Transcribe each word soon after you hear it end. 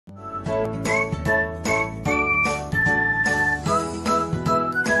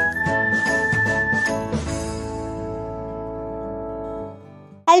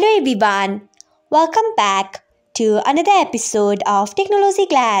everyone, welcome back to another episode of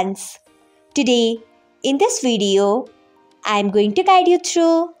Technologyglance. Today, in this video, I am going to guide you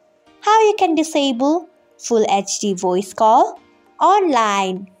through how you can disable Full HD voice call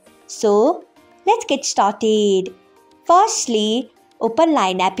online. So, let's get started. Firstly, open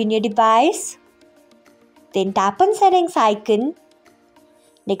Line app in your device. Then tap on Settings icon.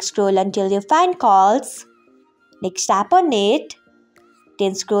 Next, scroll until you find Calls. Next, tap on it.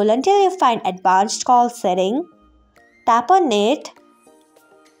 Then scroll until you find Advanced Call Setting. Tap on it.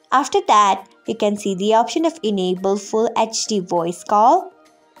 After that, you can see the option of Enable Full HD Voice Call.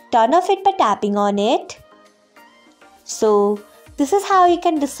 Turn off it by tapping on it. So, this is how you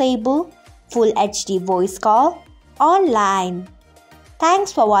can disable Full HD Voice Call online.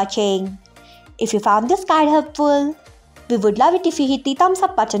 Thanks for watching. If you found this guide helpful, we would love it if you hit the thumbs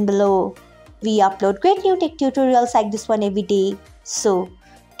up button below. We upload great new tech tutorials like this one every day. So,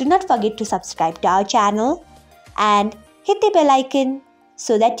 do not forget to subscribe to our channel and hit the bell icon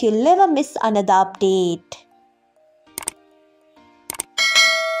so that you'll never miss another update.